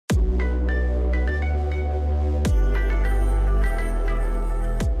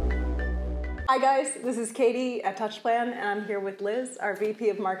Hi guys, this is Katie at TouchPlan, and I'm here with Liz, our VP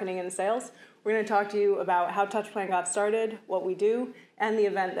of Marketing and Sales. We're going to talk to you about how TouchPlan got started, what we do, and the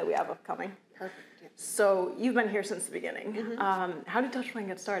event that we have upcoming. Perfect. Yeah. So you've been here since the beginning. Mm-hmm. How did TouchPlan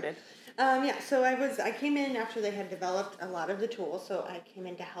get started? So I came in after they had developed a lot of the tools, so I came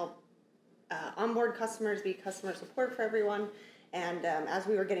in to help onboard customers, be customer support for everyone, and as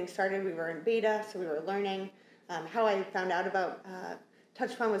we were getting started, we were in beta, so we were learning. How I found out about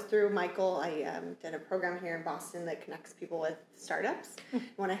TouchPlan was through Michael. I did a program here in Boston that connects people with startups.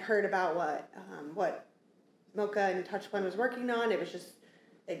 When I heard about what Mocha and TouchPlan was working on, I was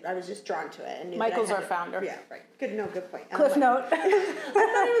just drawn to it. And Michael's our founder. Yeah, right. Good point. Cliff note. I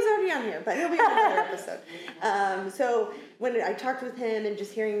thought he was already on here, but he'll be on another episode. So when I talked with him and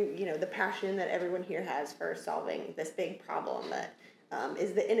just hearing, the passion that everyone here has for solving this big problem that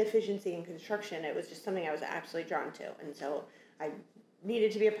is the inefficiency in construction, it was just something I was absolutely drawn to. And so I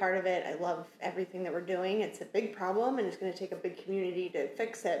needed to be a part of it. I love everything that we're doing. It's a big problem, and it's going to take a big community to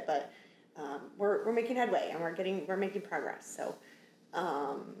fix it, but we're making headway, and we're making progress. So.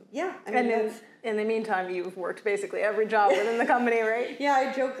 In the meantime, you've worked basically every job within the company, right? Yeah,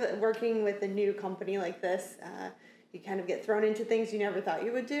 I joke that working with a new company like this, you kind of get thrown into things you never thought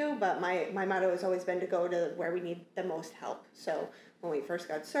you would do, but my motto has always been to go to where we need the most help. So when we first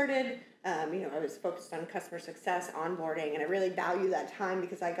got started, I was focused on customer success, onboarding, and I really value that time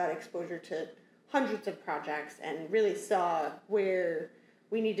because I got exposure to hundreds of projects and really saw where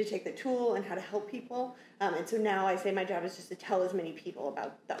we need to take the tool and how to help people. And so now I say my job is just to tell as many people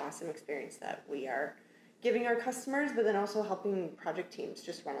about the awesome experience that we are giving our customers, but then also helping project teams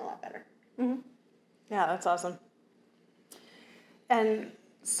just run a lot better. Mm-hmm. Yeah, that's awesome. And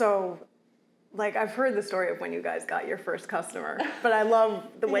so, I've heard the story of when you guys got your first customer, but I love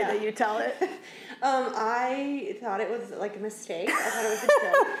the way that you tell it. I thought it was like a mistake. I thought it was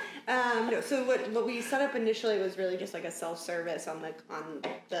a joke. So what we set up initially was really just like a self-service on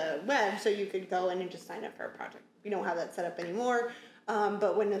the web, so you could go in and just sign up for a project. We don't have that set up anymore.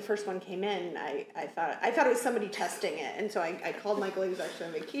 But when the first one came in, I thought it was somebody testing it, and so I called Michael. He was actually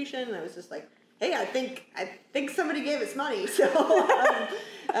on vacation, and I was just like, hey, I think somebody gave us money. So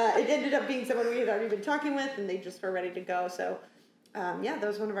it ended up being someone we had already been talking with, and they just were ready to go. So that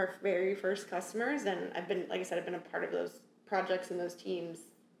was one of our very first customers, and I've been a part of those projects and those teams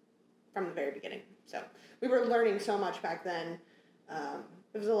from the very beginning. So we were learning so much back then.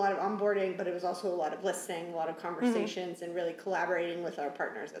 It was a lot of onboarding, but it was also a lot of listening, a lot of conversations, and really collaborating with our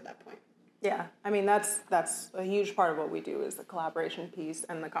partners at that point. Yeah, I mean, that's a huge part of what we do is the collaboration piece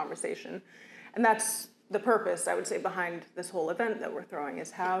and the conversation. And that's the purpose, I would say, behind this whole event that we're throwing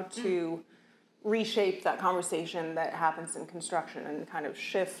is how to reshape that conversation that happens in construction and kind of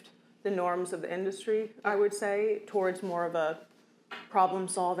shift the norms of the industry, I would say, towards more of a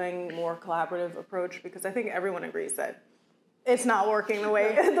problem-solving, more collaborative approach, because I think everyone agrees that it's not working the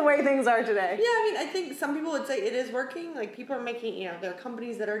way things are today. Yeah, I mean, I think some people would say it is working. Like, people are making, there are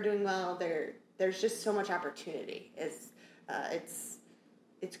companies that are doing well. There's just so much opportunity.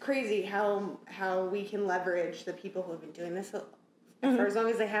 It's crazy how we can leverage the people who have been doing this for as long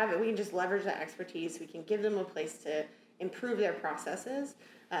as they have it. We can just leverage that expertise. We can give them a place to improve their processes.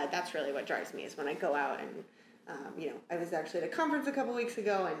 That's really what drives me is when I go out and, I was actually at a conference a couple weeks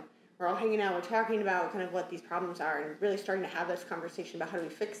ago, and we're all hanging out, we're talking about kind of what these problems are and really starting to have this conversation about how do we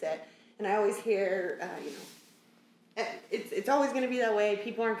fix it. And I always hear, it's always going to be that way.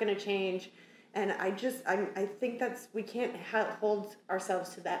 People aren't going to change. And I think we can't hold ourselves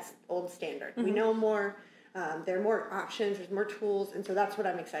to that old standard. Mm-hmm. We know more. There are more options. There's more tools. And so that's what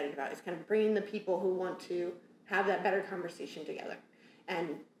I'm excited about is kind of bringing the people who want to have that better conversation together. And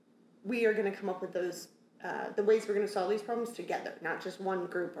we are going to come up with those the ways we're going to solve these problems together, not just one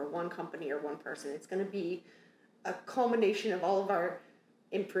group or one company or one person. It's going to be a culmination of all of our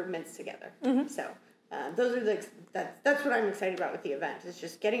improvements together. Mm-hmm. So those are that's what I'm excited about with the event. It's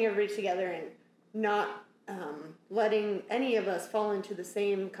just getting everybody together and not letting any of us fall into the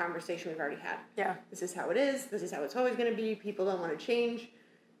same conversation we've already had. Yeah. This is how it is. This is how it's always going to be. People don't want to change.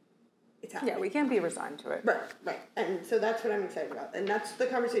 It's happening. Yeah, we can't be resigned to it. Right. And so that's what I'm excited about. And that's the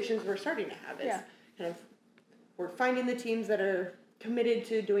conversations we're starting to have is kind of we're finding the teams that are committed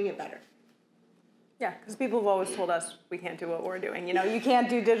to doing it better. Yeah, because people have always told us we can't do what we're doing. You can't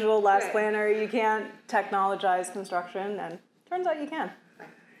do digital last planner, you can't technologize construction, and turns out you can. Right.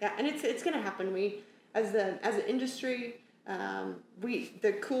 Yeah, and it's going to happen. We, as an industry,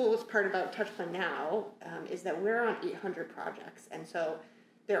 the coolest part about TouchPlan now is that we're on 800 projects, and so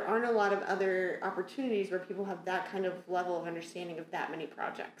there aren't a lot of other opportunities where people have that kind of level of understanding of that many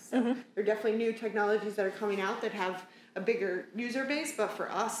projects. So there are definitely new technologies that are coming out that have a bigger user base, but for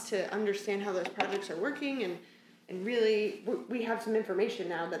us to understand how those projects are working and really, we have some information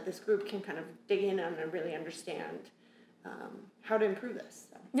now that this group can kind of dig in on and really understand how to improve this.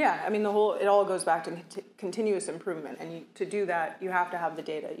 So. Yeah, I mean, it all goes back to continuous improvement, and to do that, you have to have the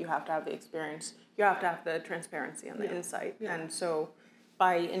data, you have to have the experience, you have to have the transparency and the insight, and so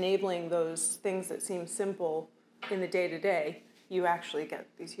by enabling those things that seem simple in the day-to-day, you actually get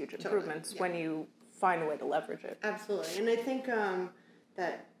these huge improvements when you find a way to leverage it. Absolutely, and I think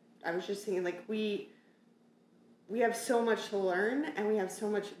that I was just thinking, like, we have so much to learn, and we have so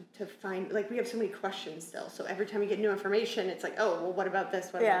much to find, like, we have so many questions still, so every time we get new information, it's like, oh, well, what about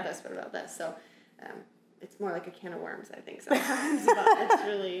this, what about this, what about this, so it's more like a can of worms, I think, sometimes,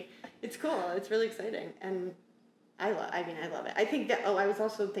 but it's cool, it's really exciting, and I love it. I think that, I was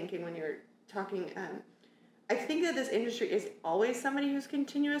also thinking when you were talking, I think that this industry is always somebody who's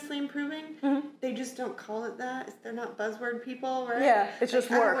continuously improving. They just don't call it that. They're not buzzword people, right? Yeah, it's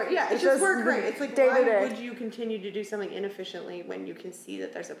just work. It's just work, right? It's like, why would you continue to do something inefficiently when you can see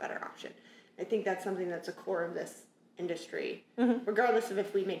that there's a better option? I think that's something that's a core of this industry, regardless of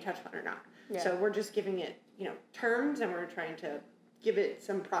if we made touch fund or not. Yeah. So we're just giving it, terms, and we're trying to give it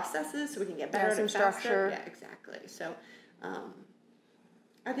some processes so we can get better and faster. Structure. Yeah, exactly. So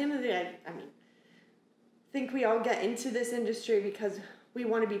at the end of the day, I think we all get into this industry because we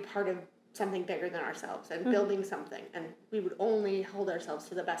want to be part of something bigger than ourselves and building something, and we would only hold ourselves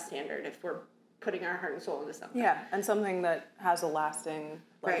to the best standard if we're putting our heart and soul into something. Yeah, and something that has a lasting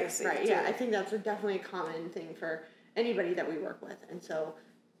legacy. Right. Yeah, I think that's definitely a common thing for anybody that we work with, and so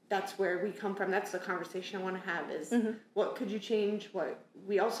that's where we come from. That's the conversation I want to have is what could you change? What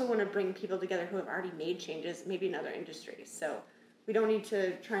we also want to bring people together who have already made changes, maybe in other industries. So we don't need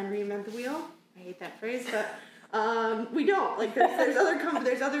to try and reinvent the wheel. I hate that phrase, but we don't. Like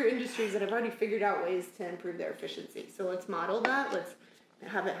there's other industries that have already figured out ways to improve their efficiency. So let's model that. Let's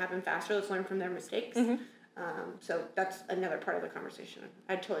have it happen faster. Let's learn from their mistakes. So that's another part of the conversation.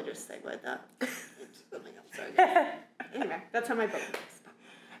 I totally just segued that. Sorry. Anyway, that's how my book works.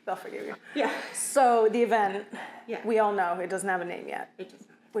 They'll forgive you. Yeah. So the event, we all know it doesn't have a name yet. It does not.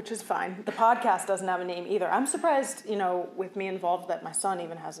 Which is fine. The podcast doesn't have a name either. I'm surprised, with me involved, that my son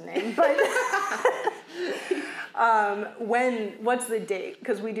even has a name. But what's the date?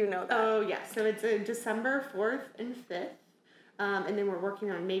 Because we do know that. Oh, yeah. So it's December 4th and 5th. And then we're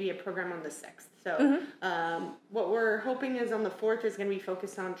working on maybe a program on the 6th. So what we're hoping is on the 4th is going to be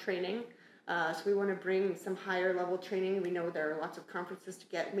focused on training. So we want to bring some higher level training. We know there are lots of conferences to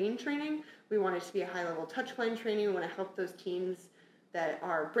get lean training. We want it to be a high level touchline training. We want to help those teams that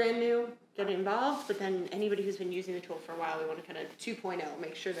are brand new get involved, but then anybody who's been using the tool for a while, we want to kind of 2.0,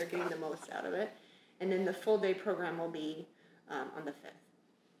 make sure they're getting the most out of it. And then the full day program will be on the 5th.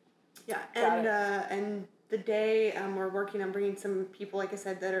 Yeah, and the day we're working on bringing some people, like I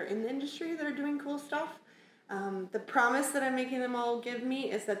said, that are in the industry that are doing cool stuff. The promise that I'm making them all give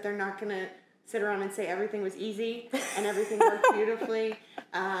me is that they're not going to sit around and say everything was easy and everything worked beautifully.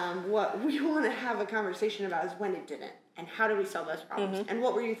 What we want to have a conversation about is when it didn't, and how do we solve those problems, and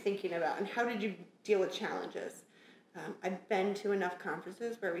what were you thinking about, and how did you deal with challenges. I've been to enough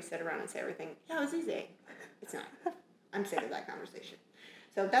conferences where we sit around and say everything, it was easy. It's not. I'm sick of that conversation.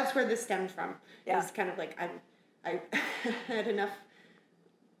 So that's where this stems from. Yeah. It's kind of like I had enough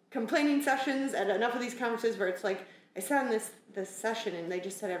complaining sessions at enough of these conferences where it's like, I sat in this session and they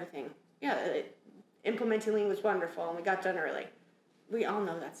just said everything. Yeah, implementing lean was wonderful and we got done early. We all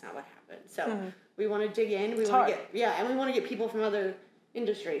know that's not what happened. So we want to dig in. We want to and we want to get people from other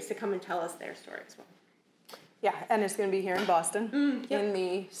industries to come and tell us their story as well. Yeah, and it's going to be here in Boston, in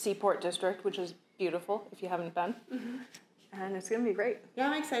the Seaport District, which is beautiful if you haven't been. And it's going to be great. Yeah,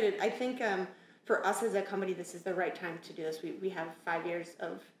 I'm excited. I think for us as a company, this is the right time to do this. We have 5 years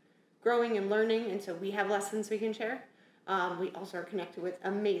of growing and learning, and so we have lessons we can share. We also are connected with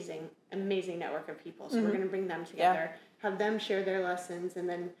amazing network of people. So we're going to bring them together, have them share their lessons, and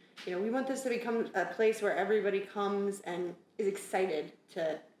then, we want this to become a place where everybody comes and is excited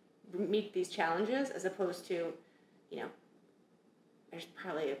to meet these challenges, as opposed to, there's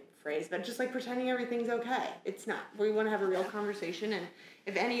probably a phrase, but just like pretending everything's okay. It's not. We want to have a real conversation, and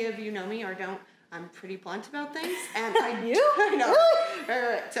if any of you know me or don't, I'm pretty blunt about things, and I know.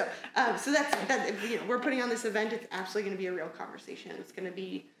 Right. So that's we're putting on this event. It's absolutely going to be a real conversation. It's going to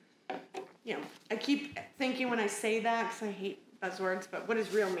be, I keep thinking when I say that, because I hate buzzwords, but what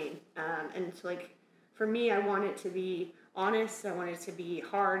does real mean? And it's like, for me, I want it to be honest. I want it to be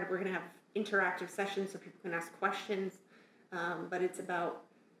hard. We're going to have interactive sessions so people can ask questions, but it's about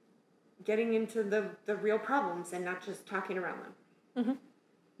getting into the real problems and not just talking around them. Mm-hmm.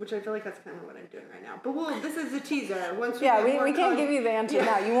 Which I feel like that's kind of what I'm doing right now. But this is a teaser. Once we can't give you the answer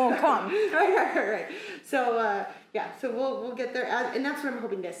now. You won't come. right. So so we'll get there, and that's what I'm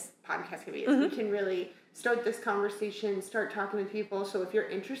hoping this podcast can be. Is we can really start this conversation, start talking with people. So if you're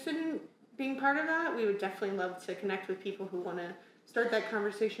interested in being part of that, we would definitely love to connect with people who want to start that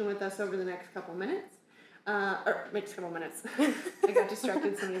conversation with us over the next couple minutes. Next couple minutes. I got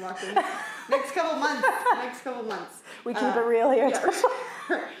distracted. Somebody walked in. Next couple months. We keep it real here. Yeah,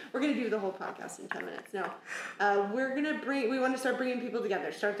 we're going to do the whole podcast in 10 minutes. No. We want to start bringing people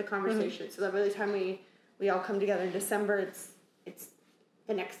together, start the conversation, so that by the time we all come together in December, it's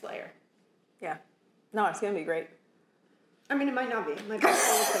the next layer. Yeah. No, it's going to be great. I mean, it might not be. It might be a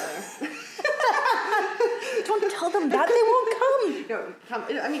failure. Don't tell them that. They won't come. No, come.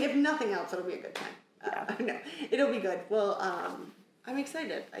 I mean, if nothing else, it'll be a good time. No, it'll be good. Well, I'm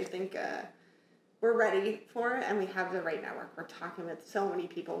excited. I think we're ready for it, and we have the right network. We're talking with so many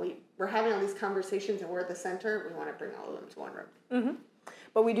people. We're having all these conversations, and we're at the center. We want to bring all of them to one room. Mm-hmm.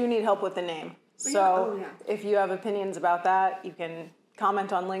 But we do need help with the name. So if you have opinions about that, you can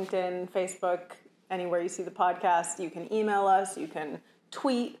comment on LinkedIn, Facebook, anywhere you see the podcast. You can email us. You can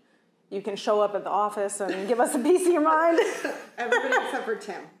tweet. You can show up at the office and give us a piece of your mind. Everybody except for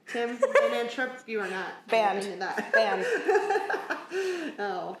Tim. Tim, Van Trip, you are not banned. Banned.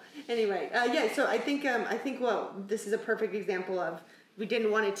 Oh, anyway, so I think this is a perfect example of, we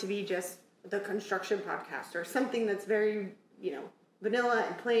didn't want it to be just the construction podcast or something that's very, vanilla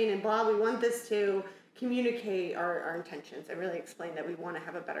and plain and blah. We want this to communicate our intentions and really explain that we want to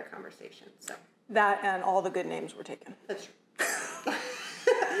have a better conversation. So that and all the good names were taken. That's true.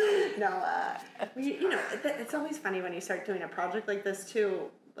 No, it's always funny when you start doing a project like this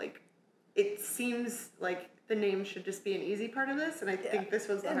too. Like, it seems like the name should just be an easy part of this, and I think this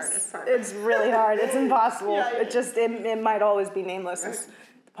was the hardest part. It's really hard. It's impossible. It might always be nameless. It's the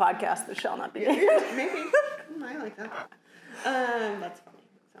podcast that shall not be named. Maybe. I like that. That's funny.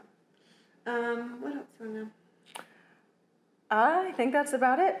 So, what else do you want to know? I think that's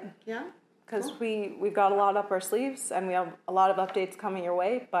about it. Yeah. Because we've got a lot up our sleeves, and we have a lot of updates coming your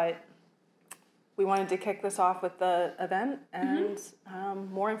way, but we wanted to kick this off with the event, and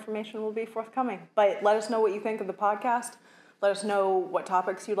more information will be forthcoming. But let us know what you think of the podcast. Let us know what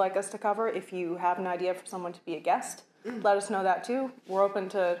topics you'd like us to cover. If you have an idea for someone to be a guest, let us know that too. We're open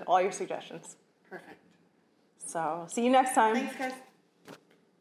to all your suggestions. Perfect. So, see you next time. Thanks, guys.